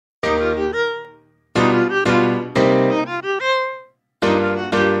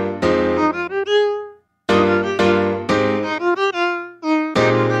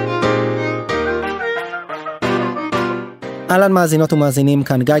אהלן מאזינות ומאזינים,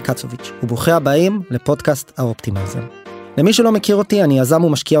 כאן גיא קצוביץ', וברוכים הבאים לפודקאסט האופטימייזר. למי שלא מכיר אותי, אני יזם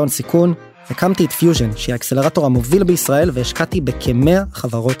ומשקיע הון סיכון, הקמתי את פיוז'ן, שהיא האקסלרטור המוביל בישראל, והשקעתי בכ-100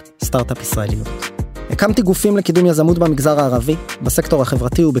 חברות סטארט-אפ ישראליות. הקמתי גופים לקידום יזמות במגזר הערבי, בסקטור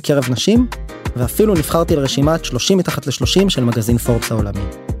החברתי ובקרב נשים, ואפילו נבחרתי לרשימת 30 מתחת ל-30 של מגזין פורבס העולמי.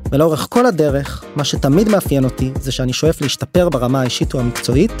 ולאורך כל הדרך, מה שתמיד מאפיין אותי, זה שאני שואף להשתפר ברמה האישית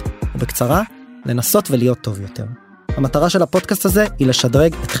והמקצועית, ובקצרה, לנסות ולהיות טוב יותר. המטרה של הפודקאסט הזה היא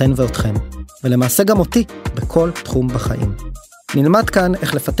לשדרג אתכן ואתכם, ולמעשה גם אותי בכל תחום בחיים. נלמד כאן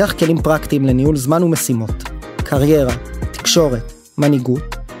איך לפתח כלים פרקטיים לניהול זמן ומשימות, קריירה, תקשורת,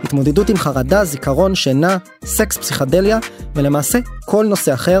 מנהיגות, התמודדות עם חרדה, זיכרון, שינה, סקס, פסיכדליה, ולמעשה כל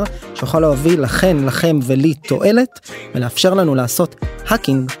נושא אחר שיוכל להוביל לכם ולי תועלת, ולאפשר לנו לעשות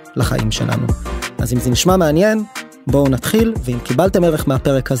האקינג לחיים שלנו. אז אם זה נשמע מעניין, בואו נתחיל, ואם קיבלתם ערך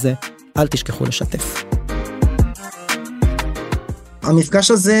מהפרק הזה, אל תשכחו לשתף.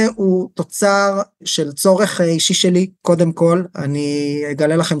 המפגש הזה הוא תוצר של צורך אישי שלי, קודם כל, אני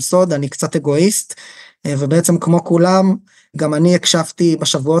אגלה לכם סוד, אני קצת אגואיסט, ובעצם כמו כולם, גם אני הקשבתי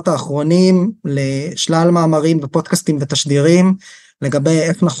בשבועות האחרונים לשלל מאמרים ופודקאסטים ותשדירים, לגבי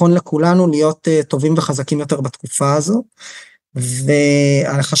איך נכון לכולנו להיות טובים וחזקים יותר בתקופה הזו,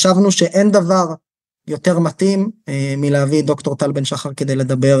 וחשבנו שאין דבר יותר מתאים מלהביא דוקטור טל בן שחר כדי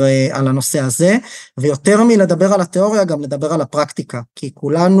לדבר על הנושא הזה, ויותר מלדבר על התיאוריה, גם לדבר על הפרקטיקה, כי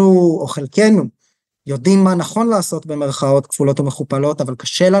כולנו או חלקנו יודעים מה נכון לעשות במרכאות כפולות ומכופלות, אבל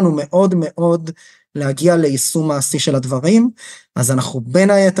קשה לנו מאוד מאוד להגיע ליישום מעשי של הדברים, אז אנחנו בין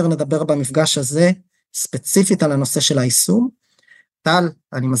היתר נדבר במפגש הזה, ספציפית על הנושא של היישום. טל,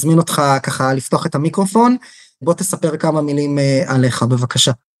 אני מזמין אותך ככה לפתוח את המיקרופון, בוא תספר כמה מילים עליך,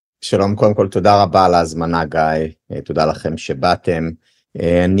 בבקשה. שלום, קודם כל תודה רבה על ההזמנה גיא, תודה לכם שבאתם.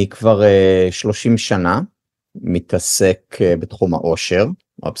 אני כבר 30 שנה מתעסק בתחום העושר,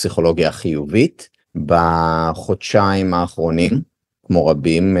 הפסיכולוגיה החיובית. בחודשיים האחרונים, כמו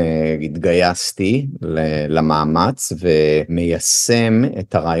רבים, התגייסתי למאמץ ומיישם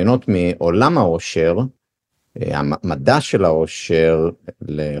את הרעיונות מעולם העושר, המדע של העושר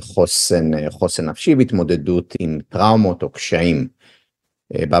לחוסן נפשי והתמודדות עם טראומות או קשיים.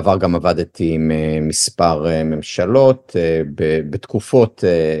 בעבר גם עבדתי עם מספר ממשלות בתקופות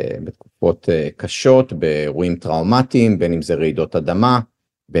קשות, באירועים טראומטיים, בין אם זה רעידות אדמה,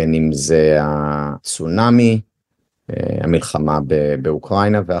 בין אם זה הצונאמי, המלחמה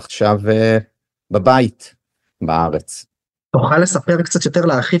באוקראינה, ועכשיו בבית, בארץ. תוכל לספר קצת יותר,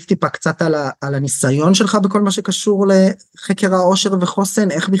 להרחיב טיפה קצת על הניסיון שלך בכל מה שקשור לחקר העושר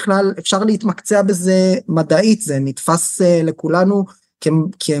וחוסן, איך בכלל אפשר להתמקצע בזה מדעית, זה נתפס לכולנו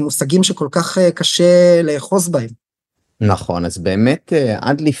כמושגים שכל כך קשה לאחוז בהם. נכון, אז באמת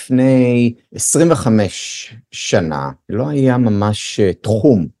עד לפני 25 שנה לא היה ממש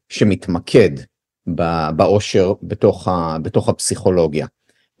תחום שמתמקד בעושר בתוך הפסיכולוגיה.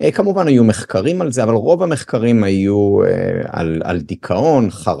 כמובן היו מחקרים על זה, אבל רוב המחקרים היו על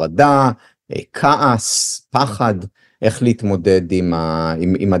דיכאון, חרדה, כעס, פחד, איך להתמודד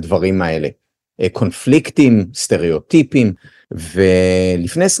עם הדברים האלה. קונפליקטים, סטריאוטיפים,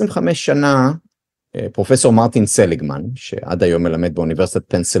 ולפני 25 שנה, פרופסור מרטין סליגמן, שעד היום מלמד באוניברסיטת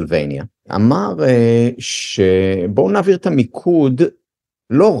פנסילבניה, אמר שבואו נעביר את המיקוד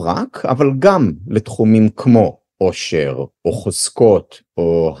לא רק, אבל גם לתחומים כמו עושר, או חוזקות,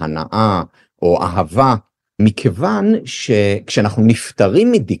 או הנאה, או אהבה, מכיוון שכשאנחנו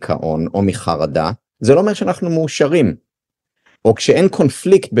נפטרים מדיכאון או מחרדה, זה לא אומר שאנחנו מאושרים. או כשאין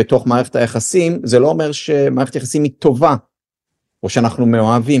קונפליקט בתוך מערכת היחסים, זה לא אומר שמערכת היחסים היא טובה, או שאנחנו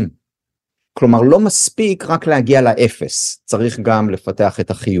מאוהבים. כלומר, לא מספיק רק להגיע לאפס, צריך גם לפתח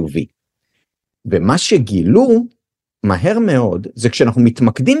את החיובי. ומה שגילו מהר מאוד, זה כשאנחנו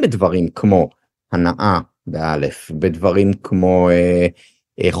מתמקדים בדברים כמו הנאה באלף, בדברים כמו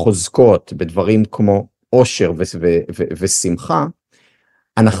חוזקות, בדברים כמו עושר ושמחה,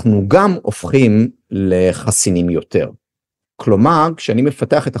 אנחנו גם הופכים לחסינים יותר. כלומר, כשאני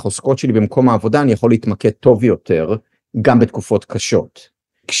מפתח את החוזקות שלי במקום העבודה, אני יכול להתמקד טוב יותר, גם בתקופות קשות.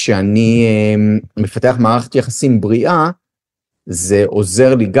 כשאני מפתח מערכת יחסים בריאה, זה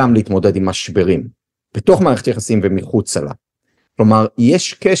עוזר לי גם להתמודד עם משברים, בתוך מערכת יחסים ומחוץ לה. כלומר,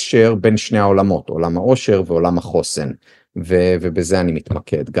 יש קשר בין שני העולמות, עולם העושר ועולם החוסן, ובזה אני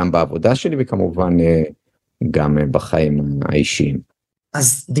מתמקד, גם בעבודה שלי וכמובן גם בחיים האישיים.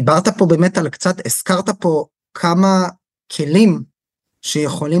 אז דיברת פה באמת על קצת, הזכרת פה כמה כלים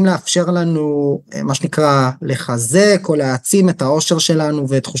שיכולים לאפשר לנו, מה שנקרא, לחזק או להעצים את העושר שלנו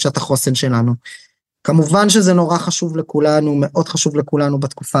ואת תחושת החוסן שלנו. כמובן שזה נורא חשוב לכולנו, מאוד חשוב לכולנו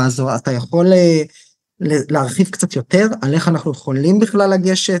בתקופה הזו. אתה יכול להרחיב קצת יותר על איך אנחנו יכולים בכלל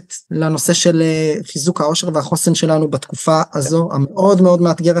לגשת לנושא של חיזוק העושר והחוסן שלנו בתקופה הזו, המאוד מאוד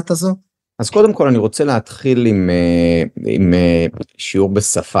מאתגרת הזו? אז קודם כל אני רוצה להתחיל עם שיעור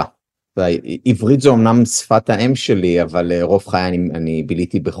בשפה. עברית זו אמנם שפת האם שלי, אבל רוב חיי אני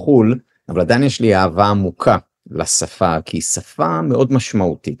ביליתי בחול, אבל עדיין יש לי אהבה עמוקה לשפה, כי היא שפה מאוד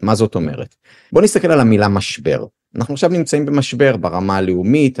משמעותית. מה זאת אומרת? בוא נסתכל על המילה משבר. אנחנו עכשיו נמצאים במשבר ברמה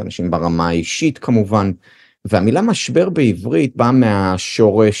הלאומית, אנשים ברמה האישית כמובן, והמילה משבר בעברית באה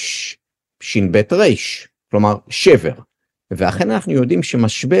מהשורש ש"ב ריש, כלומר שבר. ואכן אנחנו יודעים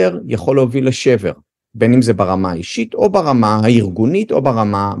שמשבר יכול להוביל לשבר, בין אם זה ברמה האישית או ברמה הארגונית או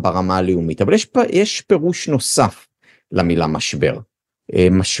ברמה הלאומית. אבל יש פירוש נוסף למילה משבר.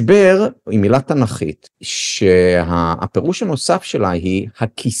 משבר היא מילה תנכית, שהפירוש הנוסף שלה היא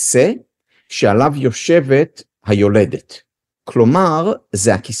הכיסא שעליו יושבת היולדת. כלומר,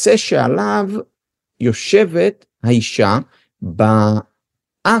 זה הכיסא שעליו יושבת האישה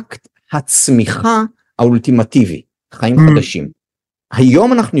באקט הצמיחה האולטימטיבי, חיים חדשים.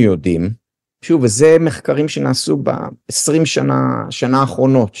 היום אנחנו יודעים, שוב, וזה מחקרים שנעשו ב-20 שנה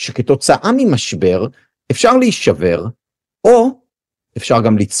האחרונות, שכתוצאה ממשבר אפשר להישבר, או אפשר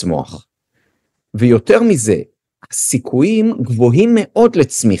גם לצמוח. ויותר מזה, הסיכויים גבוהים מאוד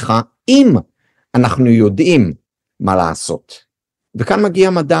לצמיחה, אם אנחנו יודעים מה לעשות. וכאן מגיע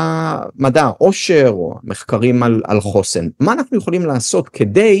מדע העושר, או מחקרים על חוסן. מה אנחנו יכולים לעשות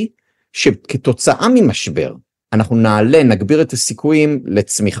כדי שכתוצאה ממשבר, אנחנו נגביר את הסיכויים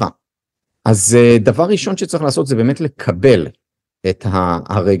לצמיחה. אז דבר ראשון שצריך לעשות זה באמת לקבל את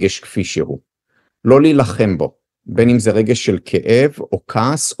הרגש כפי שהוא. לא להילחם בו, בין אם זה רגש של כאב, או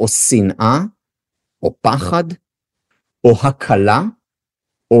כעס, או שנאה, או פחד, או הקלה,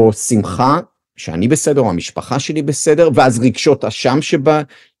 או שמחה, שאני בסדר, או המשפחה שלי בסדר, ואז רגשות אשם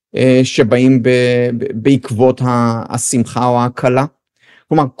שבאים בעקבות השמחה או ההקלה.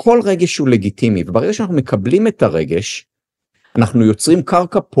 כלומר, כל רגש הוא לגיטימי, וברגע שאנחנו מקבלים את הרגש, אנחנו יוצרים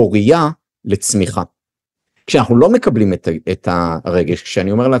קרקע פוריה לצמיחה. כשאנחנו לא מקבלים את הרגש,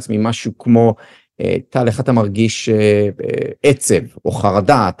 כשאני אומר לעצמי משהו כמו, טל, איך אתה מרגיש עצב או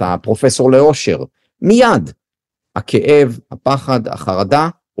חרדה, אתה פרופסור לאושר, מיד הכאב, הפחד, החרדה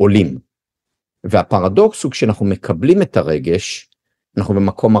עולים. והפרדוקס הוא כשאנחנו מקבלים את הרגש, אנחנו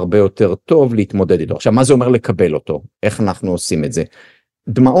במקום הרבה יותר טוב להתמודד איתו. עכשיו, מה זה אומר לקבל אותו? איך אנחנו עושים את זה?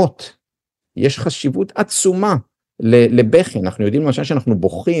 דמעות. יש חשיבות עצומה לבכי. אנחנו יודעים למשל שאנחנו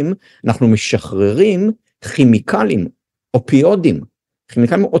בוכים, אנחנו משחררים כימיקלים, אופיודים,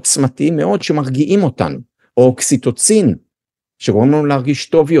 כימיקלים עוצמתיים מאוד שמרגיעים אותנו, או אוקסיטוצין, שגורם לנו להרגיש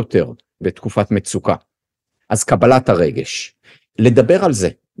טוב יותר בתקופת מצוקה. אז קבלת הרגש. לדבר על זה,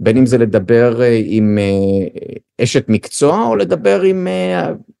 בין אם זה לדבר עם אשת מקצוע, או לדבר עם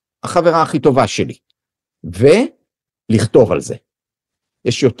החברה הכי טובה שלי, ולכתוב על זה.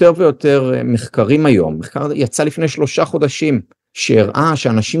 יש יותר ויותר מחקרים היום, מחקר יצא לפני 3 חודשים, שהראה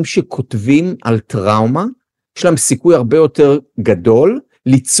שאנשים שכותבים על טראומה, יש להם סיכוי הרבה יותר גדול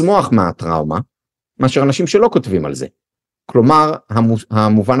לצמוח מהטראומה, מאשר אנשים שלא כותבים על זה. כלומר,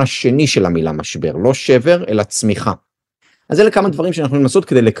 המובן השני של המילה משבר, לא שבר, אלא צמיחה. אז אלה כמה דברים שאנחנו יכולים לעשות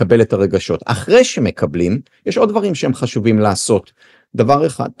כדי לקבל את הרגשות. אחרי שמקבלים, יש עוד דברים שהם חשובים לעשות. דבר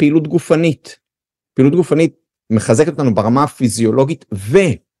אחד, פעילות גופנית. פעילות גופנית מחזקת אותנו ברמה הפיזיולוגית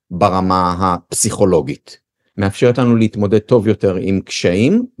וברמה הפסיכולוגית. מאפשרת לנו להתמודד טוב יותר עם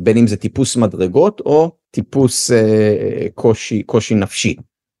קשיים, בין אם זה טיפוס מדרגות או טיפוס קושי נפשי.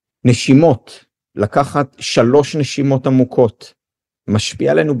 נשימות, לקחת 3 נשימות עמוקות,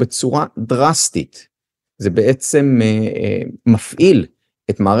 משפיע עלינו בצורה דרסטית. זה בעצם מפעיל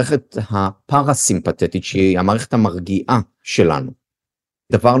את מערכת הפרסימפתטית, שהיא המערכת המרגיעה שלנו.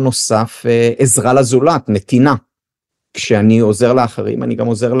 דבר נוסף, עזרה לזולת, נתינה. כשאני עוזר לאחרים, אני גם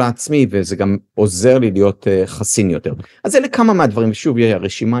עוזר לעצמי, וזה גם עוזר לי להיות חסין יותר. אז אלה כמה מהדברים, ושוב,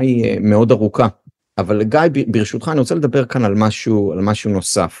 הרשימה היא מאוד ארוכה. אבל גיא, ברשותך, אני רוצה לדבר כאן על משהו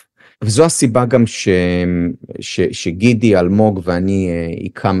נוסף. וזו הסיבה גם שגידי, אלמוג ואני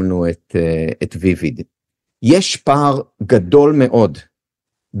הקמנו את ויביד. יש פער גדול מאוד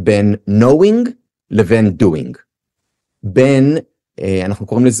בין knowing לבין doing. בין, אנחנו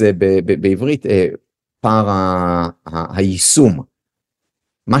קוראים לזה בעברית, פער היישום.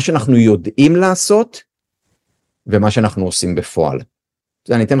 מה שאנחנו יודעים לעשות, ומה שאנחנו עושים בפועל.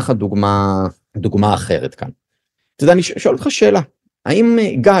 אני אתן לך דוגמה אחרת כאן. אתה יודע, אני שואל אותך שאלה. האם,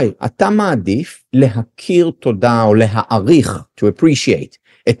 גיא, אתה מעדיף להכיר תודה או להעריך, to appreciate,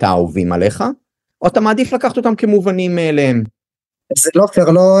 את האהובים עליך, או אתה מעדיף לקחת אותם כמובנים מאליהם? זה לא פייר,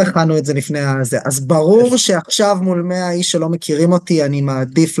 לא הכנו את זה לפני הזה, אז ברור שעכשיו מול 100 איש שלא מכירים אותי, אני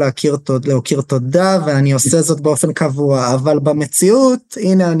מעדיף להכיר תודה, ואני עושה זאת באופן קבוע, אבל במציאות,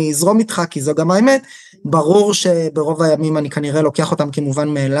 הנה אני אזרום איתך, כי זו גם האמת, ברור שברוב הימים אני כנראה לוקח אותם כמובן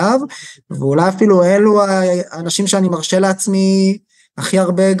מאליו, ואולי אפילו אלו האנשים שאני מרשה לעצמי הכי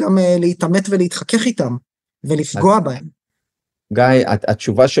הרבה גם להתאמת ולהתחכך איתם, ולפגוע בהם. גיא,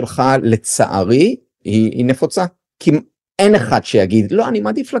 התשובה שלך לצערי היא נפוצה, כי אין אחד שיגיד, לא, אני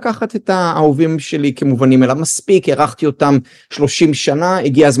מעדיף לקחת את האהובים שלי כמובנים אליו, מספיק, ערכתי אותם 30 שנה,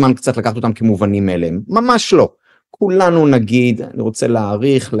 הגיע הזמן קצת לקחת אותם כמובנים אליהם, ממש לא. כולנו נגיד, אני רוצה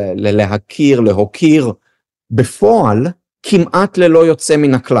להעריך, להכיר, להוקיר, בפועל, כמעט ללא יוצא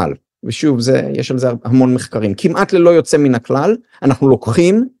מן הכלל, ושוב, יש על זה המון מחקרים, כמעט ללא יוצא מן הכלל, אנחנו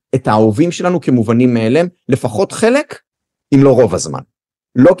לוקחים את האהובים שלנו כמובנים מאליהם, לפחות חלק, אם לא רוב הזמן.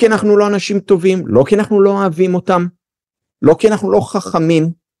 לא כי אנחנו לא אנשים טובים, לא כי אנחנו לא אוהבים אותם, לא כי אנחנו לא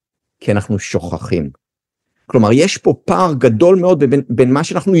חכמים, כי אנחנו שוכחים. כלומר, יש פה פער גדול מאוד בין מה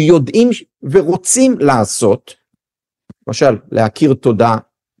שאנחנו יודעים ורוצים לעשות, למשל, להכיר תודה,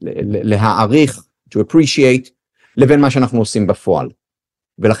 להעריך, to appreciate, לבין מה שאנחנו עושים בפועל.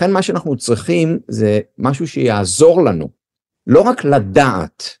 ולכן מה שאנחנו צריכים זה משהו שיעזור לנו, לא רק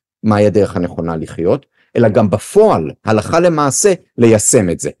לדעת מהי הדרך הנכונה לחיות, אלא גם בפועל, הלכה למעשה, ליישם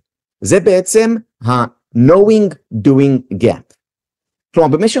את זה. זה בעצם ה-knowing doing gap.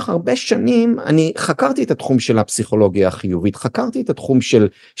 כלומר, במשך הרבה שנים אני חקרתי את התחום של הפסיכולוגיה החיובית, חקרתי את התחום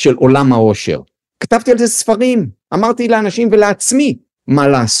של עולם העושר. כתבתי על זה ספרים, אמרתי לאנשים ולעצמי מה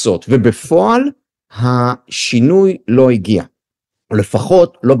לעשות, ובפועל השינוי לא הגיע. או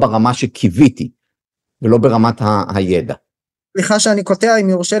לפחות לא ברמה שקיוויתי, ולא ברמת הידע. סליחה שאני קוטע, אם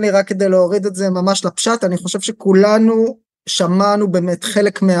יורשה לי רק כדי להוריד את זה ממש לפשט, אני חושב שכולנו שמענו באמת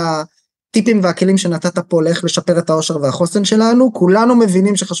חלק מהטיפים והכלים שנתת פה לאיך לשפר את העושר והחוסן שלנו, כולנו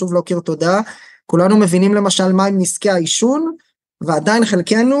מבינים שחשוב להכיר תודה, כולנו מבינים למשל מה עם נזקי העישון, ועדיין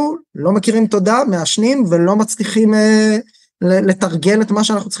חלקנו לא מכירים תודה, מעשנים ולא מצליחים לתרגל את מה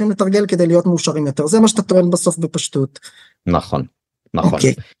שאנחנו צריכים לתרגל כדי להיות מאושרים יותר, זה מה שאתה טוען בסוף בפשטות. נכון, נכון.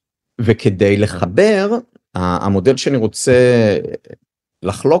 אוקיי. וכדי לחבר, המודל שאני רוצה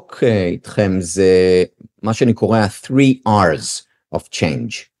לחלוק איתכם זה מה שאני קורא ה-3 R's of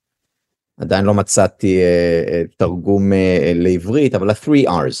change. עדיין לא מצאתי תרגום לעברית, אבל ה-3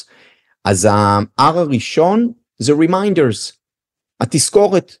 R's. אז ה-R הראשון זה reminders,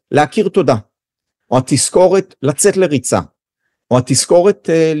 התזכורת להכיר תודה, או התזכורת לצאת לריצה, או התזכורת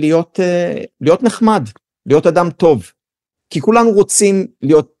להיות נחמד, להיות אדם טוב. כי כולנו רוצים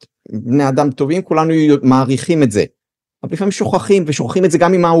להיות בני אדם טובים, כולנו מעריכים את זה. אבל לפעמים שוכחים את זה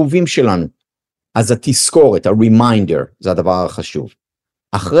גם עם האהובים שלנו. אז התזכורת, ה-reminder, זה הדבר החשוב.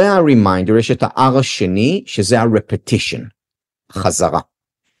 אחרי ה-reminder יש את ה-R השני, שזה ה-repetition, חזרה.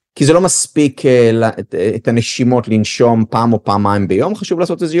 כי זה לא מספיק את הנשימות לנשום פעם או פעמיים ביום, חשוב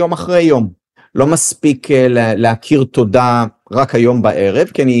לעשות את זה יום אחרי יום. לא מספיק להכיר תודה רק היום בערב,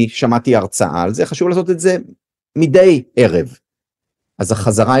 כי אני שמעתי הרצאה על זה, חשוב לעשות את זה מדי ערב. אז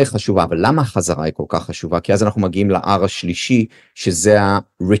החזרה היא חשובה, אבל למה החזרה היא כל כך חשובה? כי אז אנחנו מגיעים ל-R השלישי, שזה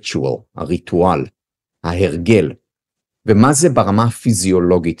ה-ritual, הריטואל, ההרגל. ומה זה ברמה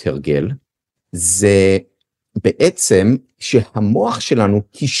הפיזיולוגית הרגל? זה בעצם שהמוח שלנו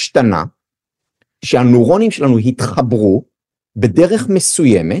השתנה, שהנוירונים שלנו התחברו בדרך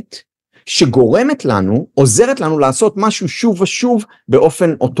מסוימת, שגורמת לנו, עוזרת לנו לעשות משהו שוב ושוב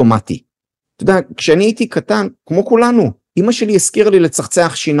באופן אוטומטי. אתה יודע, כשאני הייתי קטן, כמו כולנו, אמא שלי הזכירה לי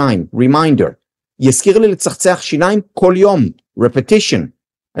לצחצח שיניים, reminder, היא הזכירה לי לצחצח שיניים כל יום, repetition.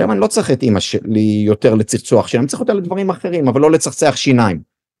 היום אני לא צריך את אמא שלי יותר לצחצוח שיניים, אני צריך אותה לדברים אחרים, אבל לא לצחצח שיניים.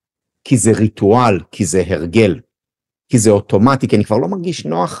 כי זה ריטואל, כי זה הרגל, כי זה אוטומטי, כי אני כבר לא מרגיש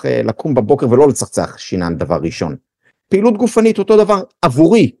נוח לקום בבוקר ולא לצחצח שיניים דבר ראשון. פעילות גופנית, אותו דבר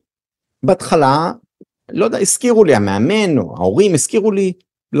עבורי. בהתחלה, לא יודע, הזכירו לי, המאמן או ההורים הזכירו לי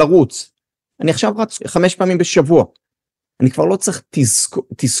לרוץ. אני עכשיו רץ 5 פעמים בשבוע. אני כבר לא צריך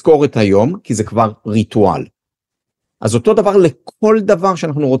תזכור את היום, כי זה כבר ריטואל. אז אותו דבר לכל דבר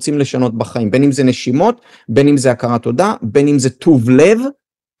שאנחנו רוצים לשנות בחיים, בין אם זה נשימות, בין אם זה הכרת תודה, בין אם זה טוב לב,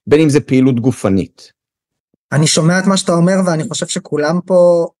 בין אם זה פעילות גופנית. אני שומע את מה שאתה אומר, ואני חושב שכולם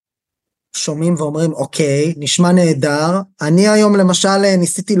פה שומעים ואומרים, אוקיי, נשמע נהדר. אני היום למשל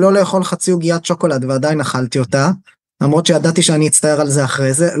ניסיתי לא לאכול חצי עוגיית שוקולד, ועדיין אכלתי אותה, למרות שידעתי שאני אצטער על זה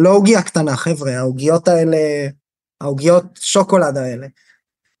אחרי זה. לא עוגיה קטנה, חבר'ה, העוגיות האלה, העוגיות שוקולד האלה.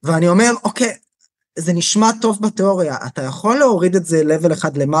 ואני אומר, אוקיי, זה נשמע טוב בתיאוריה, אתה יכול להוריד את זה level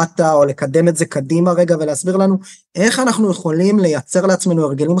אחד למטה, או לקדם את זה קדימה רגע, ולהסביר לנו איך אנחנו יכולים לייצר לעצמנו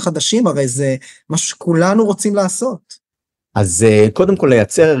הרגלים חדשים, הרי זה משהו שכולנו רוצים לעשות. אז קודם כל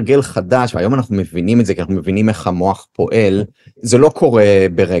לייצר הרגל חדש, והיום אנחנו מבינים את זה, כי אנחנו מבינים איך המוח פועל, זה לא קורה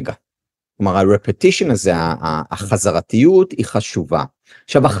ברגע. כלומר, הרפטישן הזה, החזרתיות היא חשובה.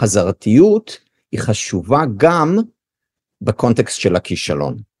 עכשיו, החזרתיות היא חשובה גם בקונטקסט של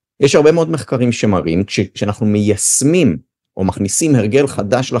הכישלון. יש הרבה מאוד מחקרים שמראים, כשאנחנו מיישמים או מכניסים הרגל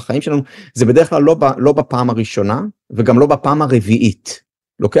חדש לחיים שלנו, זה בדרך כלל לא בפעם הראשונה, וגם לא בפעם הרביעית.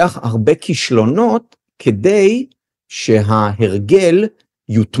 לוקח הרבה כישלונות כדי שההרגל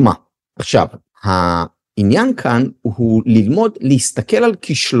יוטמע. עכשיו, העניין כאן הוא ללמוד להסתכל על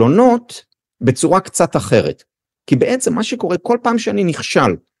כישלונות בצורה קצת אחרת. כי בעצם מה שקורה כל פעם שאני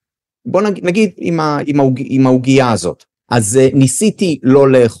נכשל, בוא נגיד עם העוגיה הזאת, אז ניסיתי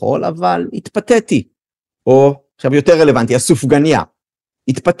לא לאכול, אבל התפתיתי. או עכשיו יותר רלוונטי, הסופגניה,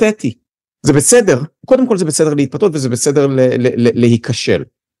 התפתיתי. זה בסדר, קודם כל זה בסדר להתפתות וזה בסדר להיכשל.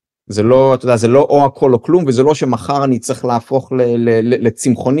 זה לא, אתה יודע, זה לא או הכל או כלום, וזה לא שמחר אני צריך להפוך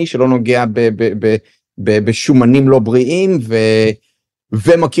לצמחוני שלא נוגע בשומנים לא בריאים,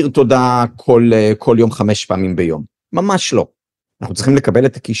 ומכיר תודה כל יום 5 פעמים ביום. ממש לא. אנחנו צריכים לקבל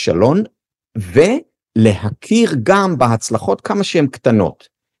את הכישלון, ולהכיר גם בהצלחות כמה שהן קטנות.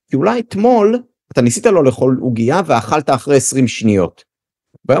 כי אולי אתמול, אתה ניסית לא לאכול עוגיה, ואכלת אחרי 20 שניות.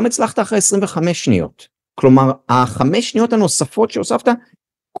 והיום הצלחת אחרי 25 שניות. כלומר, 5 שניות הנוספות שהוספת,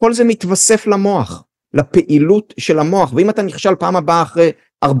 כל זה מתווסף למוח, לפעילות של המוח, ואם אתה נכשל פעם הבאה אחרי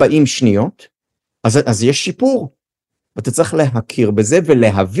 40 שניות, אז יש שיפור, ואתה צריך להכיר בזה,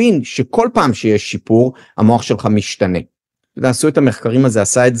 ולהבין שכל פעם שיש שיפור, המוח שלך משתנה. עשו את המחקרים הזה,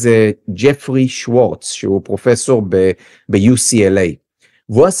 עשה את זה ג'פרי שוורץ, שהוא פרופסור ב-UCLA,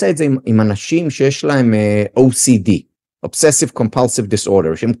 והוא עשה את זה עם אנשים שיש להם OCD, Obsessive Compulsive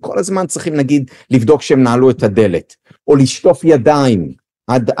Disorder, שהם כל הזמן צריכים נגיד לבדוק שהם נעלו את הדלת, או לשטוף ידיים,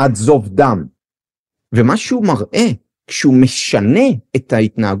 עד זוב דם. ומה שהוא מראה, כשהוא משנה את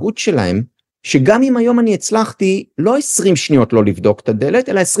ההתנהגות שלהם, שגם אם היום אני הצלחתי לא 20 שניות לא לבדוק את הדלת,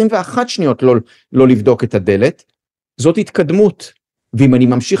 אלא 21 שניות לא לבדוק את הדלת, זאת התקדמות. ואם אני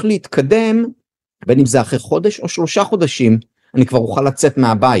ממשיך להתקדם, בין אם זה אחרי חודש או 3 חודשים, אני כבר אוכל לצאת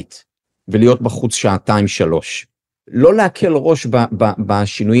מהבית, ולהיות בחוץ 2-3 שעות. לא להקל ראש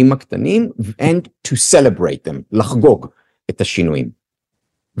בשינויים הקטנים, and to celebrate them, לחגוג את השינויים.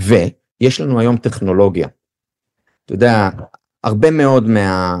 ויש לנו היום טכנולוגיה. אתה יודע, הרבה מאוד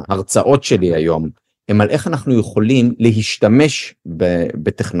מההרצאות שלי היום, הם על איך אנחנו יכולים להשתמש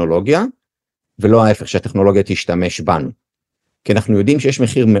בטכנולוגיה, ולא ההפך שהטכנולוגיה תשתמש בנו. כי אנחנו יודעים שיש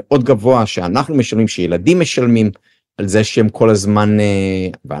מחיר מאוד גבוה שאנחנו משלמים, שילדים משלמים, על זה שהם כל הזמן,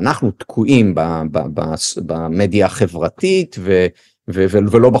 ואנחנו תקועים במדיה החברתית,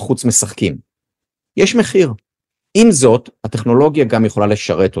 ולא בחוץ משחקים. יש מחיר. עם זאת, הטכנולוגיה גם יכולה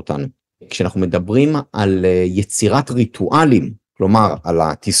לשרת אותנו. כשאנחנו מדברים על יצירת ריטואלים, כלומר על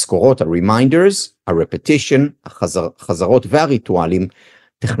התזכורות, ה-reminders, ה-repetition, החזרות והריטואלים,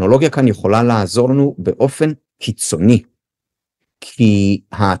 טכנולוגיה כאן יכולה לעזור לנו באופן קיצוני. כי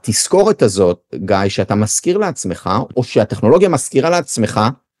התזכורת הזאת, גיא, שאתה מזכיר לעצמך, או שהטכנולוגיה מזכירה לעצמך,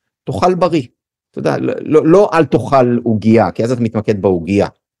 תאכל בריא. אתה יודע, לא אל תאכל עוגיה, כי אז אתה מתמקד בעוגיה,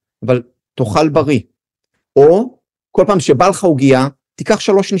 אבל תאכל בריא. או כל פעם שבא לך עוגיה, תיקח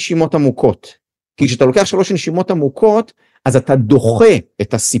 3 נשימות עמוקות. כי כשאתה לוקח 3 נשימות עמוקות, אז אתה דוחה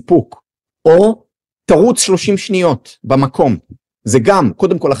את הסיפוק. או תרוץ 30 שניות במקום. זה גם,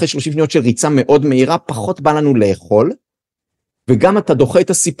 קודם כל אחרי 30 שניות של ריצה מאוד מהירה, פחות בא לנו לאכול, וגם אתה דוחה את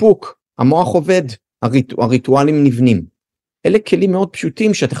הסיפוק. המוח עובד, הריטואלים נבנים. אלה כלים מאוד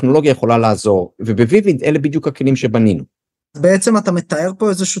פשוטים שהטכנולוגיה יכולה לעזור, ובוויביד אלה בדיוק הכלים שבנינו. בעצם אתה מתאר פה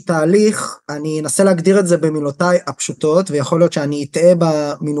איזשהו תהליך, אני אנסה להגדיר את זה במילותיי הפשוטות, ויכול להיות שאני אטעה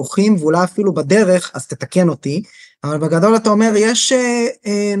במינוחים, ואולי אפילו בדרך, אז תתקן אותי, אבל בגדול אתה אומר, יש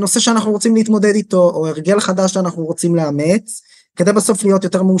נושא שאנחנו רוצים להתמודד איתו, או הרגל חדש שאנחנו רוצים לאמץ, כדי בסוף להיות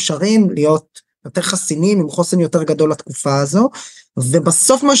יותר מאושרים, להיות יותר חסינים, עם חוסן יותר גדול לתקופה הזו,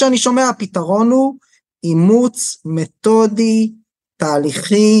 ובסוף מה שאני שומע, הפתרון הוא אימוץ מתודי,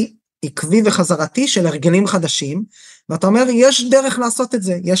 תהליכי, עקבי וחזרתי של הרגלים חדשים, ואתה אומר, יש דרך לעשות את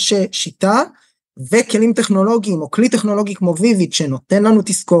זה, יש שיטה וכלים טכנולוגיים, או כלי טכנולוגי כמו ויביד, שנותן לנו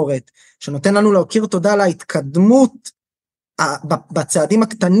תזכורת, שנותן לנו להכיר תודה להתקדמות בצעדים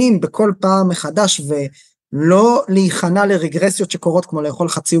הקטנים, בכל פעם מחדש, ולא להיכנע לרגרסיות שקורות, כמו לאכול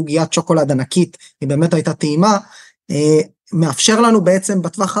חצי עוגיית שוקולד ענקית, היא באמת הייתה טעימה, מאפשר לנו בעצם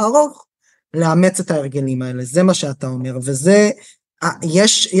בטווח הארוך, לאמץ את ההרגלים האלה, זה מה שאתה אומר, וזה,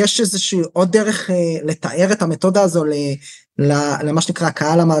 יש איזושהי עוד דרך לתאר את המתודה הזו למה שנקרא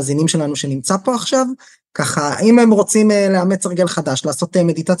הקהל המאזינים שלנו שנמצא פה עכשיו, ככה אם הם רוצים לאמץ הרגל חדש, לעשות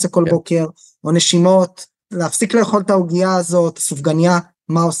מדיטציה כל בוקר, או נשימות, להפסיק לאכול את העוגיה הזאת, סופגניה,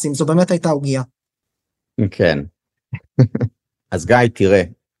 מה עושים? זו באמת הייתה עוגיה. כן. אז גיא, תראה,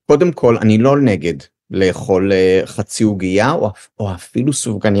 קודם כל, אני לא נגד לאכול חצי עוגיה, או אפילו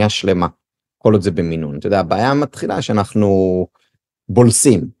סופגניה שלמה, כל עוד זה במינון. אתה יודע, הבעיה מתחילה שאנחנו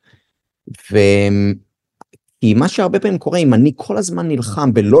בולסים, כי מה שהרבה פעמים קורה, אם אני כל הזמן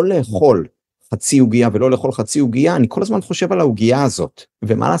נלחם בלא לאכול חצי עוגיה ולא לאכול חצי עוגיה, אני כל הזמן חושב על העוגיה הזאת,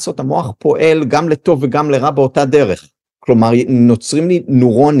 ומה לעשות, המוח פועל גם לטוב וגם לרע באותה דרך. כלומר, נוצרים לי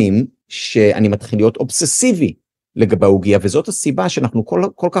נורונים שאני מתחיל להיות אובססיבי לגבי העוגיה, וזאת הסיבה שאנחנו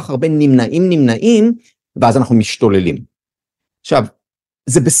כל כך הרבה נמנעים, ואז אנחנו משתוללים. עכשיו,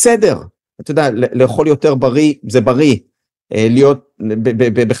 זה בסדר, אתה יודע, לאכול יותר בריא, זה בריא, להיות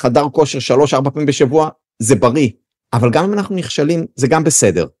בחדר כושר 3-4 פעמים בשבוע, זה בריא, אבל גם אם אנחנו נכשלים, זה גם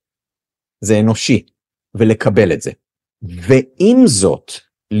בסדר. זה אנושי, ולקבל את זה. ועם זאת,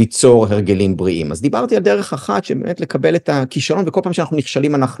 ליצור הרגלים בריאים. אז דיברתי על דרך אחת, שבאמת לקבל את הכישלון, וכל פעם שאנחנו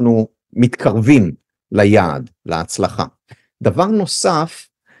נכשלים, אנחנו מתקרבים ליעד, להצלחה. דבר נוסף,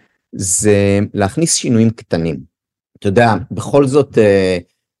 זה להכניס שינויים קטנים. אתה יודע, בכל זאת,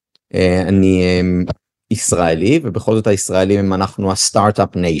 אני ישראלי, ובכל זאת הישראלים, אנחנו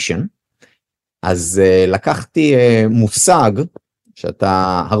הסטארט-אפ ניישן, אז לקחתי מושג,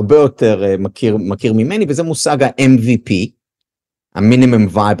 שאתה הרבה יותר מכיר ממני, וזה מושג ה-MVP,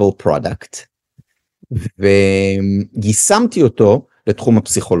 ה-Minimum Viable Product, ויישמתי אותו לתחום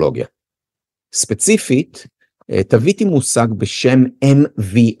הפסיכולוגיה. ספציפית, תביתי מושג בשם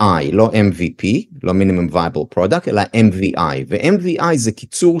MVI, לא MVP, לא Minimum Viable Product, אלא MVI, ו-MVI זה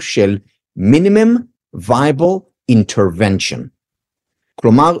קיצור של Minimum Viable Intervention,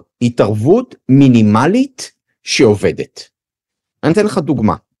 כלומר, התערבות מינימלית שעובדת. אני אתן לך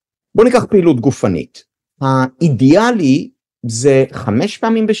דוגמה. בוא ניקח פעילות גופנית. האידיאלי זה 5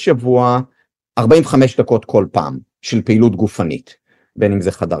 פעמים בשבוע, 45 דקות כל פעם של פעילות גופנית. בין אם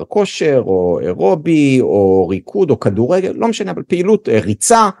זה חדר כושר, או אירובי, או ריקוד, או כדורגל, לא משנה, אבל פעילות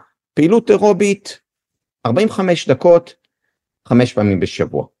ריצה, פעילות אירובית, 45 דקות, 5 פעמים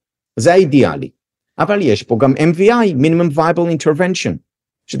בשבוע. זה האידיאלי. אבל יש פה גם MVI, Minimum Viable Intervention,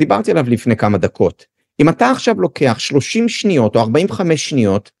 שדיברתי עליו לפני כמה דקות. אם אתה עכשיו לוקח 30 שניות או 45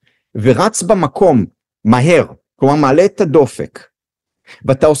 שניות, ורץ במקום מהר, כלומר מעלה את הדופק,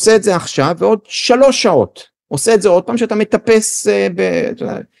 ואתה עושה את זה עכשיו, ועוד 3 שעות, עושה את זה עוד פעם שאתה מטפס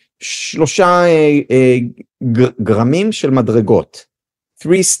ב3 גרמים של מדרגות,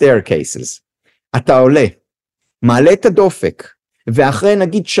 3 staircases, אתה עולה, מעלה את הדופק, ואחרי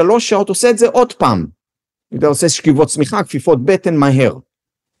נגיד 3 שעות עושה את זה עוד פעם, אתה עושה שכיבות צמיחה, כפיפות בטן מהר,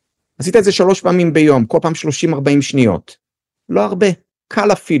 עשית את זה 3 פעמים ביום, כל פעם 30-40 שניות. לא הרבה,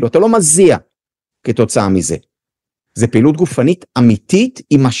 קל אפילו, אתה לא מזיע כתוצאה מזה. זה פעילות גופנית אמיתית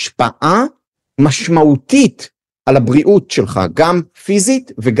עם השפעה משמעותית על הבריאות שלך, גם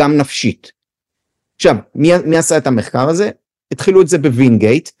פיזית וגם נפשית. עכשיו, מי עשה את המחקר הזה? התחילו את זה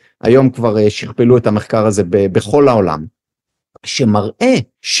בווינגייט, היום כבר שכפלו את המחקר הזה בכל העולם, שמראה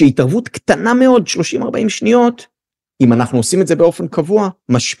שהתערבות קטנה מאוד, 30-40 שניות, אם אנחנו עושים את זה באופן קבוע,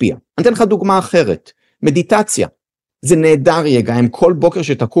 משפיע. אני אתן לך דוגמה אחרת, מדיטציה. זה נהדר יגע, אם כל בוקר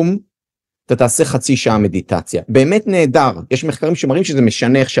שתקום, אתה תעשה חצי שעה מדיטציה. באמת נהדר, יש מחקרים שמראים שזה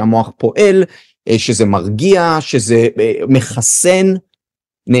משנה איך שהמוח פועל, שזה מרגיע, שזה מחסן,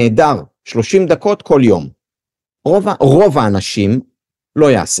 נהדר, 30 דקות כל יום. רוב האנשים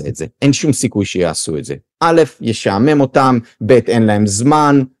לא יעשה את זה, אין שום סיכוי שיעשו את זה. א', ישעמם אותם, ב', אין להם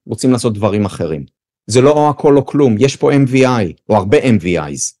זמן, רוצים לעשות דברים אחרים. זה לא או הכל או כלום, יש פה MVI, או הרבה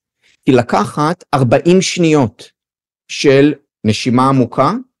MVIs. כי לקחת 40 שניות של נשימה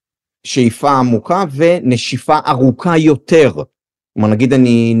עמוקה, שאיפה עמוקה, ונשיפה ארוכה יותר. כלומר, נגיד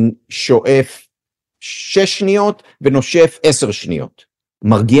אני שואף 6 שניות, ונושף 10 שניות.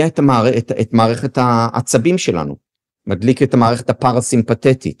 מרגיע את מערכת העצבים שלנו. מדליק את המערכת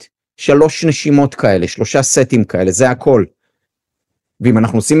הפרסימפטית. 3 נשימות כאלה, 3 סטים כאלה, זה הכל. ואם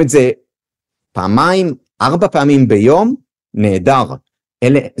אנחנו עושים את זה, 2, 4 פעמים ביום, נהדר.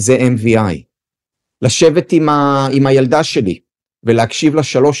 זה MVI. לשבת עם הילדה שלי, ולהקשיב לה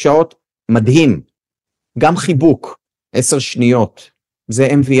 3 שעות, מדהים. גם חיבוק, 10 שניות, זה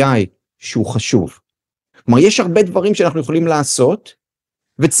MVI שהוא חשוב. כלומר, יש הרבה דברים שאנחנו יכולים לעשות,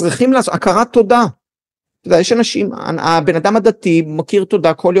 וצריכים לעשות, הכרת תודה. אתה יודע, יש אנשים, הבן אדם הדתי מכיר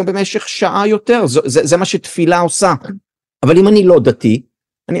תודה כל יום במשך שעה יותר, זה מה שתפילה עושה. אבל אם אני לא דתי,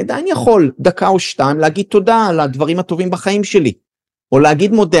 אני עדיין יכול 1 או 2 להגיד תודה על הדברים הטובים בחיים שלי, או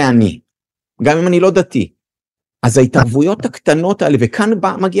להגיד מודה אני, גם אם אני לא דתי. אז ההתערבויות הקטנות האלה, וכאן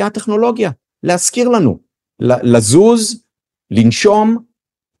מגיעה הטכנולוגיה, להזכיר לנו, לזוז, לנשום,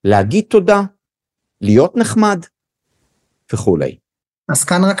 להגיד תודה, להיות נחמד וכולי. אז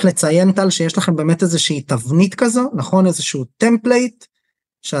כאן רק לציין טל שיש לכם באמת איזושהי תבנית כזו, נכון? איזשהו טמפלייט,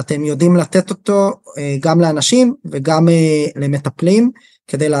 שאתם יודעים לתת אותו גם לאנשים וגם למטפלים,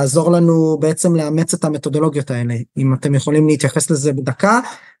 כדי לעזור לנו בעצם לאמץ את המתודולוגיות האלה. אם אתם יכולים להתייחס לזה בדקה,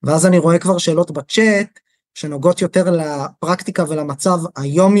 ואז אני רואה כבר שאלות בצ'אט, שנוגעות יותר לפרקטיקה ולמצב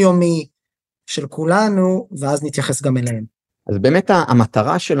היומיומי של כולנו, ואז נתייחס גם אליהם. אז באמת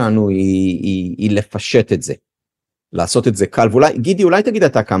המטרה שלנו היא לפשט את זה, לעשות את זה קל, ואולי, גידי, אולי תגיד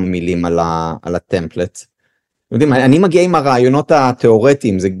אתה כמה מילים על הטמפלט. יודעים, אני מגיע עם הרעיונות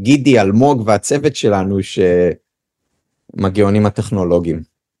התיאורטיים, זה גידי, אלמוג והצוות שלנו שמגיעונים הטכנולוגיים.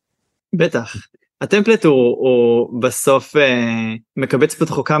 בטח. הטמפלט הוא בסוף מקבץ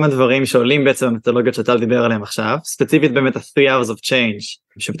בתוכו כמה דברים שעולים בעצם המתודולוגיות שאתה דיבר עליהם עכשיו, ספציפית באמת ה-3 hours of change,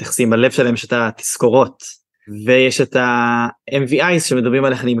 שמתייחסים בלב שלהם יש את התזכורות, ויש את ה-MVIs שמדברים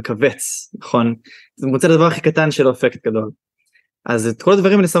על איך אני מקבץ, נכון? זה מוצא לדבר הכי קטן של אפקט גדול. אז את כל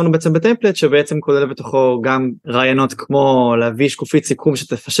הדברים האלה שמנו בעצם בטמפלט, שבעצם כולל בתוכו גם רעיונות כמו להביא שקופית סיכום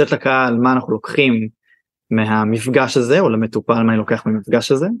שתפשט לקהל מה אנחנו לוקחים מהמפגש הזה, או למטופל מה אני לוקח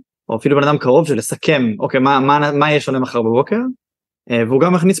מהמפגש הזה, או אפילו בן אדם קרוב של לסכם, אוקיי, מה יש שונה מחר בבוקר, והוא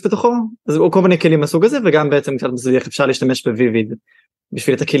גם מכניס בתוכו, אז הוא כל מיני כלים מסוג הזה, וגם בעצם קצת מסביב איך אפשר להשתמש בוויביד,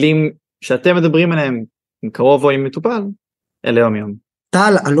 בשביל את הכלים שאתם מדברים עליהם, עם קרוב או עם מטופל, אלה יום יום.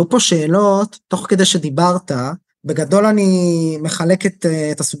 טל, עלו פה שאלות, תוך כדי שדיברת, בגדול אני מחלק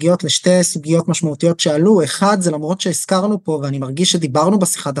את הסוגיות לשתי סוגיות משמעותיות שעלו, אחד זה למרות שהזכרנו פה, ואני מרגיש שדיברנו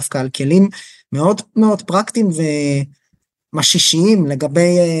בשיחה דווקא על כלים מאוד מאוד פרקטיים ומשישיים,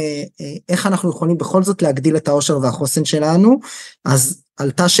 לגבי איך אנחנו יכולים בכל זאת להגדיל את העושר והחוסן שלנו, אז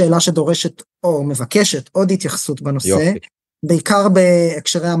עלתה שאלה שדורשת או מבקשת עוד התייחסות בנושא, יופי. בעיקר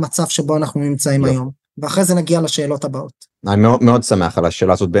בהקשרי המצב שבו אנחנו נמצאים יופי. היום, ואחרי זה נגיע לשאלות הבאות. אני מאוד, מאוד שמח על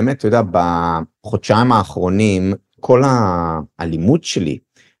השאלה הזאת, באמת, אתה יודע, בחודשיים האחרונים, כל הלימוד שלי,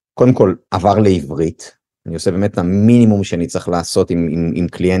 קודם כל עבר לעברית, אני עושה באמת המינימום שאני צריך לעשות עם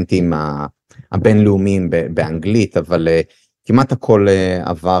קליינטים הבינלאומיים באנגלית, אבל כמעט הכל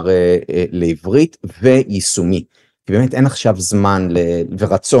עבר לעברית ויישומי, כי באמת אין עכשיו זמן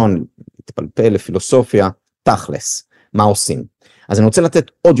ורצון להתפלפל לפילוסופיה, תכלס, מה עושים? אז אני רוצה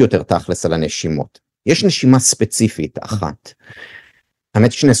לתת עוד יותר תכלס על הנשימות. יש נשימה ספציפית אחת,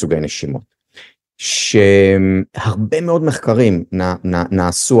 האמת שני סוגי נשימות, שהרבה מאוד מחקרים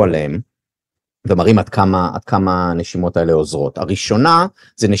נעשו עליהם, ומראים עד כמה הנשימות האלה עוזרות. הראשונה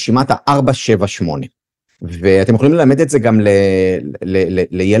זה נשימת ה-4-7-8, ואתם יכולים ללמד את זה גם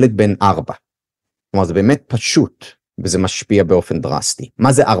לילד בן 4, כלומר זה באמת פשוט, וזה משפיע באופן דרסטי.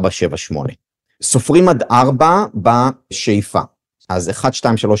 מה זה 4-7-8? סופרים עד 4 בשאיפה, אז 1,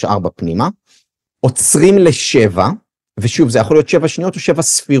 2, 3, 4 פנימה, עוצרים ל7, ושוב זה יכול להיות 7 שניות או 7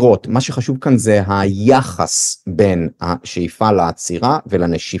 ספירות, מה שחשוב כאן זה היחס בין השאיפה לעצירה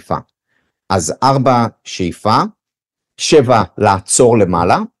ולנשיפה. אז 4 שאיפה, 7 לעצור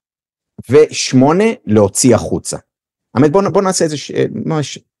למעלה, ו8 להוציא החוצה. האמת בוא נעשה איזה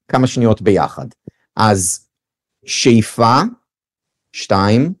ממש כמה שניות ביחד. אז שאיפה,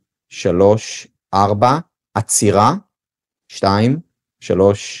 2, 3, 4, עצירה, 2,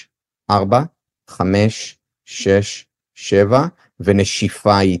 3, 4, 5, 6, 7,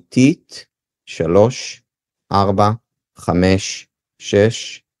 ונשיפה איטית, 3, 4, 5,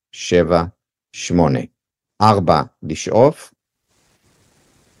 6, 7, 8. 4 לשאוף,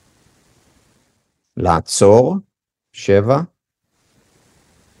 לעצור, 7,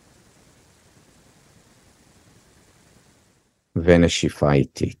 ונשיפה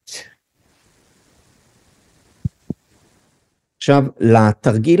איטית. עכשיו,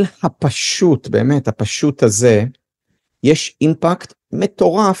 לתרגיל הפשוט, באמת הפשוט הזה, יש אימפקט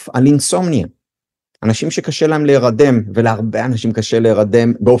מטורף על אינסומניה. אנשים שקשה להם להירדם, ולהרבה אנשים קשה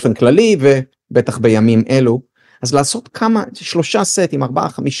להירדם באופן כללי, ובטח בימים אלו, אז לעשות 3 סטים, 4,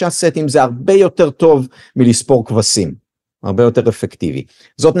 5 סטים, זה הרבה יותר טוב מלספור כבשים, הרבה יותר אפקטיבי.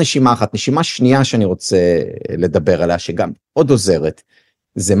 זאת נשימה אחת. נשימה שנייה שאני רוצה לדבר עליה, שגם עוד עוזרת,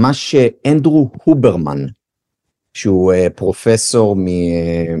 זה מה שאנדרו הוברמן, שהוא פרופסור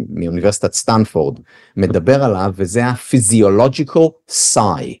מאוניברסיטת סטנפורד, מדבר עליו, וזה ה-physiological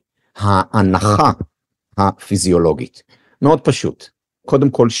sigh, ההנחה הפיזיולוגית. מאוד פשוט. קודם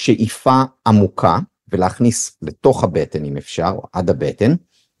כל שאיפה עמוקה, ולהכניס לתוך הבטן אם אפשר, או עד הבטן,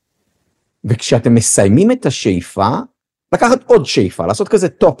 וכשאתם מסיימים את השאיפה, לקחת עוד שאיפה, לעשות כזה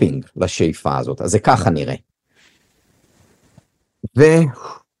טופינג לשאיפה הזאת, אז זה ככה נראה.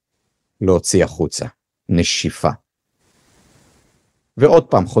 ולהוציא החוצה, נשיפה. ועוד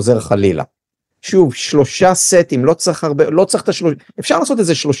פעם, חוזר חלילה. שוב, 3 סטים, לא צריך הרבה, לא צריך את אפשר לעשות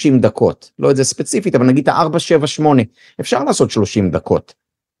איזה 30 דקות, לא את זה ספציפית, אבל נגיד 4, 7, 8, אפשר לעשות 30 דקות.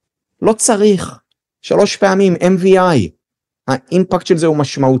 לא צריך, 3 פעמים MVI, האימפקט של זה הוא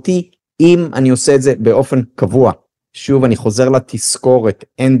משמעותי, אם אני עושה את זה באופן קבוע. שוב, אני חוזר לתזכורת,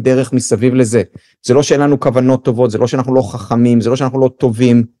 אין דרך מסביב לזה. זה לא שאין לנו כוונות טובות, זה לא שאנחנו לא חכמים, זה לא שאנחנו לא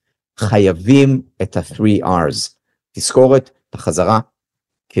טובים. חייבים את ה-3R's. תזכורת, את החזרה,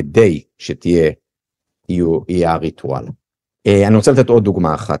 כדי יהיה הריטואל. אני רוצה לתת עוד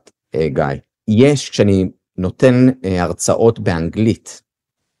דוגמה אחת, גיא. כשאני נותן הרצאות באנגלית,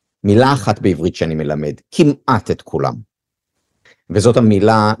 מילה אחת בעברית שאני מלמד, כמעט את כולם. וזאת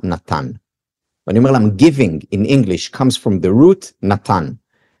המילה נתן. ואני אומר להם, giving in English comes from the root נתן.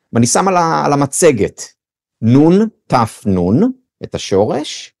 ואני שם על המצגת, נון, תף נון, את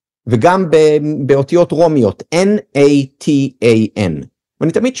השורש, וגם באותיות רומיות, N-A-T-A-N.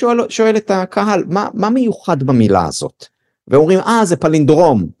 ואני תמיד שואל את הקהל, מה מיוחד במילה הזאת? ואומרים, זה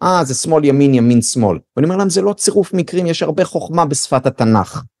פלינדרום, זה שמאל ימין, ימין שמאל. ואני אומר להם, זה לא צירוף מקרים, יש הרבה חוכמה בשפת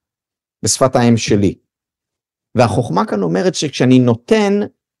התנ"ך, בשפת האם שלי. והחוכמה כאן אומרת שכשאני נותן,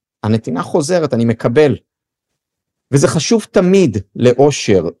 הנתינה חוזרת, אני מקבל. וזה חשוב תמיד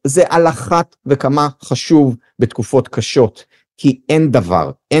לאושר, זה על אחת וכמה חשוב בתקופות קשות, כי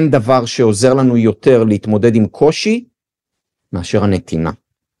אין דבר שעוזר לנו יותר להתמודד עם קושי, מאשר הנתינה.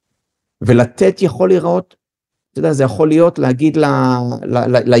 ולתת יכול לראות, אתה יודע, זה יכול להיות להגיד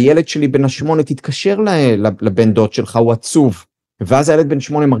לילד שלי בן 8, תתקשר לבן דוד שלך, הוא עצוב. ואז הילד בן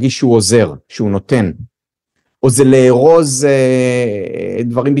 8 מרגיש שהוא עוזר, שהוא נותן. או זה לארוז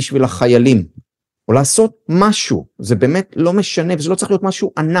דברים בשביל החיילים. או לעשות משהו, זה באמת לא משנה, וזה לא צריך להיות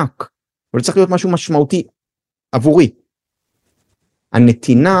משהו ענק, אבל צריך להיות משהו משמעותי עבורי.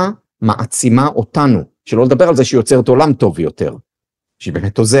 הנתינה מעצימה אותנו, שלא לדבר על זה שהיא יוצרת עולם טוב יותר, שהיא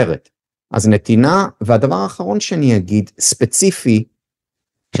באמת עוזרת. אז נתינה, והדבר האחרון שאני אגיד, ספציפי,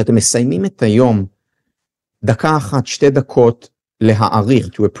 כשאתם מסיימים את היום, 1, 2 דקות, להעריך,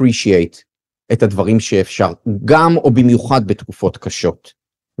 to appreciate, את הדברים שאפשר, גם או במיוחד בתקופות קשות.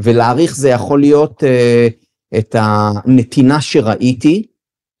 ולהעריך זה יכול להיות את הנתינה שראיתי,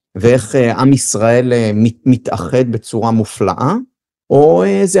 ואיך עם ישראל מתאחד בצורה מופלאה, או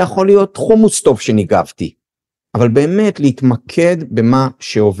זה יכול להיות חומוס טוב שניגבתי. אבל באמת להתמקד במה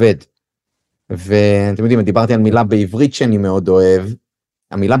שעובד. ואתם יודעים, דיברתי על מילה בעברית שאני מאוד אוהב,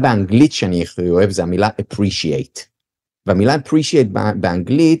 המילה באנגלית שאני אוהב זה המילה appreciate. והמילה appreciate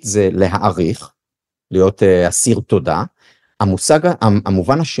באנגלית זה להעריך, להיות אסיר תודה.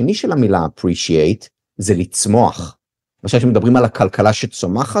 המובן השני של המילה appreciate זה לצמוח. למשל שמדברים על הכלכלה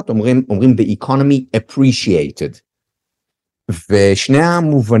שצומחת, אומרים the economy appreciated. ושני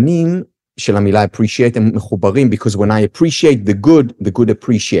המובנים של המילה appreciate הם מחוברים, because when I appreciate the good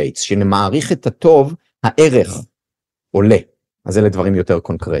appreciates. כשנמעריך את הטוב, הערך עולה. אז אלה דברים יותר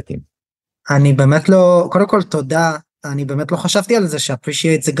קונקרטיים. אני באמת לא, קודם כל תודה, אני באמת לא חשבתי על זה,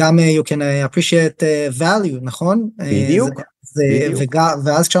 ש-appreciate זה גם, you can appreciate value, נכון? בדיוק.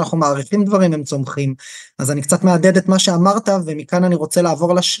 ואז כשאנחנו מעריכים דברים הם צומחים, אז אני קצת מעדד את מה שאמרת, ומכאן אני רוצה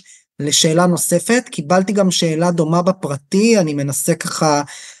לעבור לשאלה נוספת, קיבלתי גם שאלה דומה בפרטי, אני מנסה ככה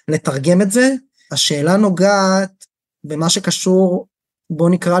לתרגם את זה, השאלה נוגעת במה שקשור, בוא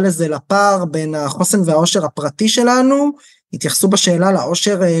נקרא לזה לפער, בין החוסן והאושר הפרטי שלנו, התייחסו בשאלה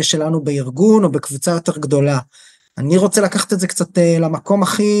לאושר שלנו בארגון, או בקבוצה יותר גדולה, אני רוצה לקחת את זה קצת למקום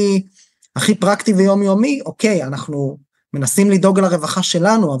הכי פרקטי ויומיומי, אוקיי, אנחנו מנסים לדאוג לרווחה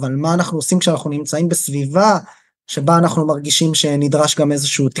שלנו, אבל מה אנחנו עושים כשאנחנו נמצאים בסביבה, שבה אנחנו מרגישים שנדרש גם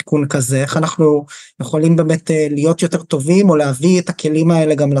איזשהו תיקון כזה, איך אנחנו יכולים באמת להיות יותר טובים, או להביא את הכלים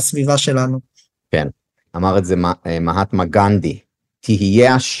האלה גם לסביבה שלנו. כן, אמר את זה מהטמה גנדי,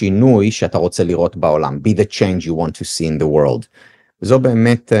 תהיה השינוי שאתה רוצה לראות בעולם, be the change you want to see in the world. וזו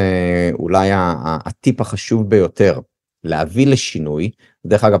באמת אולי הטיפ החשוב ביותר, להביא לשינוי,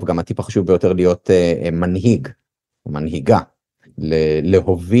 דרך אגב גם הטיפ החשוב ביותר להיות מנהיג, או מנהיגה,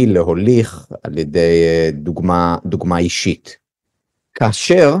 להוביל, להוליך על ידי דוגמה אישית.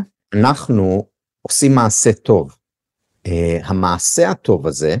 כאשר אנחנו עושים מעשה טוב, המעשה הטוב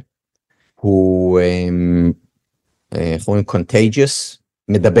הזה הוא contagious,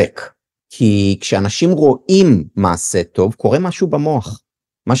 מדבק. כי כשאנשים רואים מעשה טוב, קורה משהו במוח.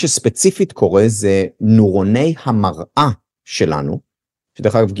 מה שספציפית קורה זה נורוני המראה שלנו,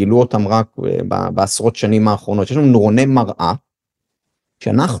 שדרך אגב גילו אותם רק בעשרות שנים האחרונות, יש לנו נורוני מראה,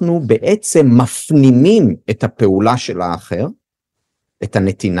 שאנחנו בעצם מפנימים את הפעולה של האחר, את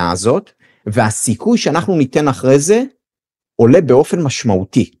הנתינה הזאת, והסיכוי שאנחנו ניתן אחרי זה, עולה באופן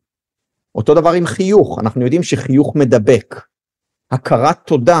משמעותי. אותו דבר עם חיוך, אנחנו יודעים שחיוך מדבק. הכרת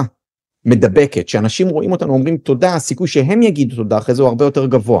תודה מדבקת, שאנשים רואים אותנו, אומרים תודה, הסיכוי שהם יגידו תודה אחרי זה הוא הרבה יותר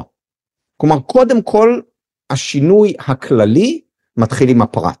גבוה. כלומר, קודם כל, השינוי הכללי מתחיל עם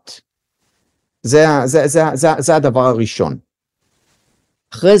הפרט. זה הדבר הראשון.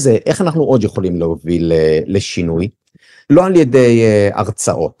 אחרי זה, איך אנחנו עוד יכולים להוביל לשינוי? לא על ידי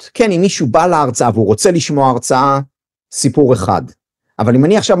הרצאות. כן, אם מישהו בא להרצאה והוא רוצה לשמוע הרצאה, סיפור אחד. אבל אם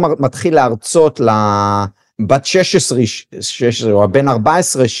אני עכשיו מתחיל להרצות לבת 16 או הבן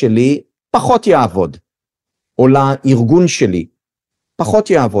 14 שלי, פחות יעבוד. או לארגון שלי, פחות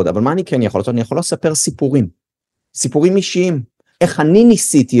יעבוד. אבל מה אני כן יכול לעשות? אני יכול לספר סיפורים. סיפורים אישיים. איך אני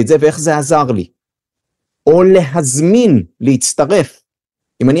ניסיתי את זה ואיך זה עזר לי. או להזמין, להצטרף.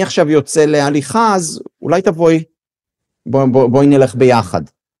 אם אני עכשיו יוצא להליכה, אז אולי תבואי, בואי נלך ביחד.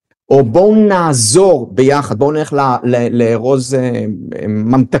 או בואו נעזור ביחד, בואו נלך לארוז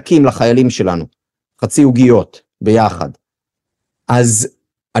ממתקים לחיילים שלנו, חצי עוגיות ביחד. אז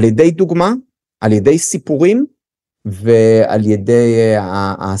על ידי דוגמה, על ידי סיפורים, ועל ידי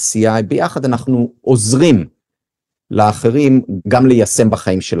העשייה ביחד, אנחנו עוזרים לאחרים גם ליישם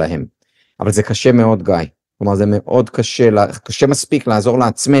בחיים שלהם. אבל זה קשה מאוד, גיא. כלומר, זה מאוד קשה מספיק לעזור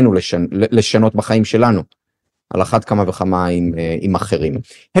לעצמנו לשנות בחיים שלנו. על אחת כמה וכמה עם אחרים.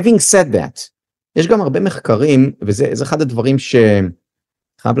 Having said that, יש גם הרבה מחקרים, וזה אחד הדברים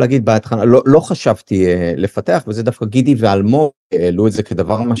שחייב להגיד בהתחלה, לא חשבתי לפתח, וזה דווקא גידי ואלמוג העלו את זה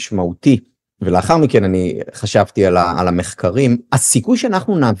כדבר משמעותי, ולאחר מכן אני חשבתי על המחקרים. הסיכוי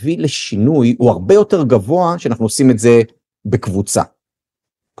שאנחנו נביא לשינוי הוא הרבה יותר גבוה שאנחנו עושים את זה בקבוצה.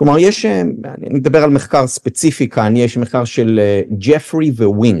 כלומר, אני מדבר על מחקר ספציפי כאן, יש מחקר של ג'פרי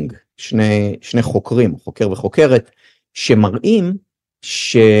ווינג, שני חוקרים, חוקר וחוקרת, שמראים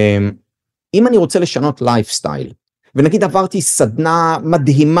שאם אני רוצה לשנות לייפסטייל, ונגיד עברתי סדנה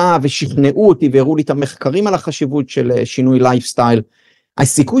מדהימה ושכנעו אותי והראו לי את המחקרים על החשיבות של שינוי לייפסטייל,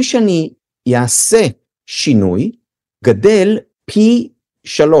 הסיכוי שאני יעשה שינוי גדל פי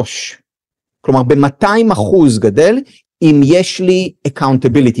 3. כלומר, ב-200% גדל, אם יש לי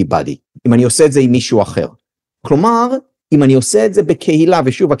accountability body, אם אני עושה את זה עם מישהו אחר. כלומר, אם אני עושה את זה בקהילה,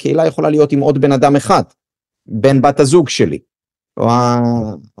 ושוב, הקהילה יכולה להיות עם עוד בן אדם אחד, בן בת הזוג שלי, או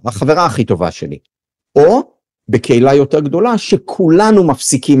החברה הכי טובה שלי, או בקהילה יותר גדולה, שכולנו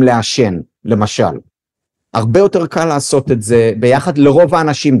מפסיקים לעשן, למשל. הרבה יותר קל לעשות את זה ביחד, לרוב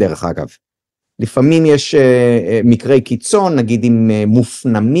האנשים דרך אגב. לפעמים יש מקרי קיצון, נגיד עם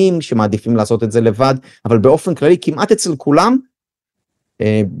מופנמים, שמעדיפים לעשות את זה לבד, אבל באופן כללי, כמעט אצל כולם,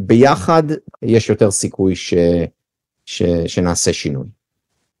 ביחד יש יותר סיכוי שנעשה שינוי.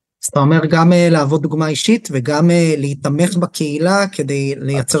 אז אתה אומר גם לעבוד דוגמה אישית, וגם להתמך בקהילה, כדי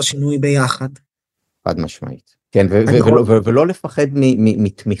לייצר שינוי ביחד. חד משמעית. כן, ולא לפחד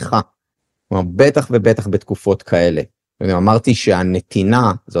מתמיכה. בטח ובטח בתקופות כאלה. אמרתי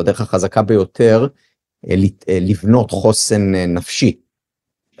שהנתינה, זו הדרך החזקה ביותר, לבנות חוסן נפשי.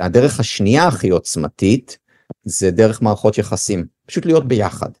 הדרך השנייה הכי עוצמתית, זה דרך מערכות יחסים. פשוט להיות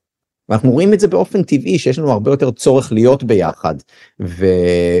ביחד. ואנחנו רואים את זה באופן טבעי, שיש לנו הרבה יותר צורך להיות ביחד,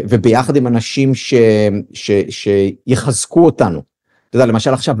 וביחד עם אנשים שיחזקו אותנו. אתה יודע,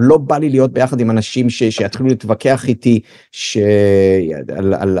 למשל עכשיו לא בא לי להיות ביחד עם אנשים שיתחילו להתווכח איתי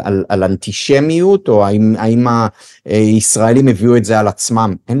על אנטישמיות, או האם הישראלים הביאו את זה על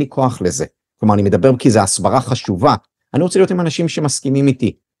עצמם. אין לי כוח לזה. כלומר, אני מדבר כי זו הסברה חשובה. אני רוצה להיות עם אנשים שמסכימים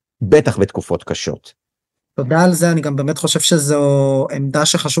איתי, בטח בתקופות קשות. תודה על זה, אני גם באמת חושב שזו עמדה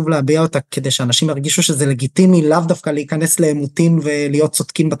שחשוב להביע אותה, כדי שאנשים ירגישו שזה לגיטימי, לאו דווקא להיכנס לעימותים ולהיות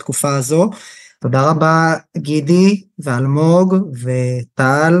צודקים בתקופה הזו. תודה רבה גידי ואלמוג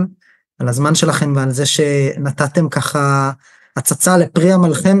וטל, על הזמן שלכם ועל זה שנתתם ככה הצצה לפרי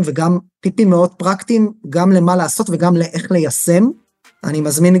עמלכם, וגם טיפים מאוד פרקטיים, גם למה לעשות וגם לאיך ליישם. אני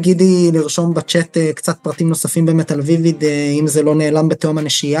מזמין גידי לרשום בצ'אט קצת פרטים נוספים באמת על ויביד, אם זה לא נעלם בתום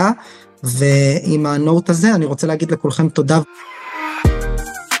הנשייה, ועם הנוט הזה אני רוצה להגיד לכולכם תודה.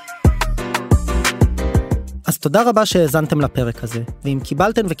 אז תודה רבה שהאזנתם לפרק הזה, ואם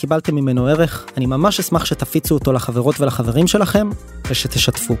קיבלתם וקיבלתם ממנו ערך, אני ממש אשמח שתפיצו אותו לחברות ולחברים שלכם,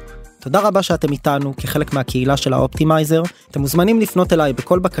 ושתשתפו. תודה רבה שאתם איתנו כחלק מהקהילה של האופטימייזר. אתם מוזמנים לפנות אליי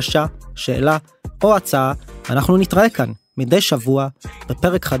בכל בקשה, שאלה או הצעה. אנחנו נתראה כאן מדי שבוע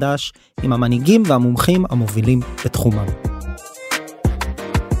בפרק חדש עם המנהיגים והמומחים המובילים בתחומם.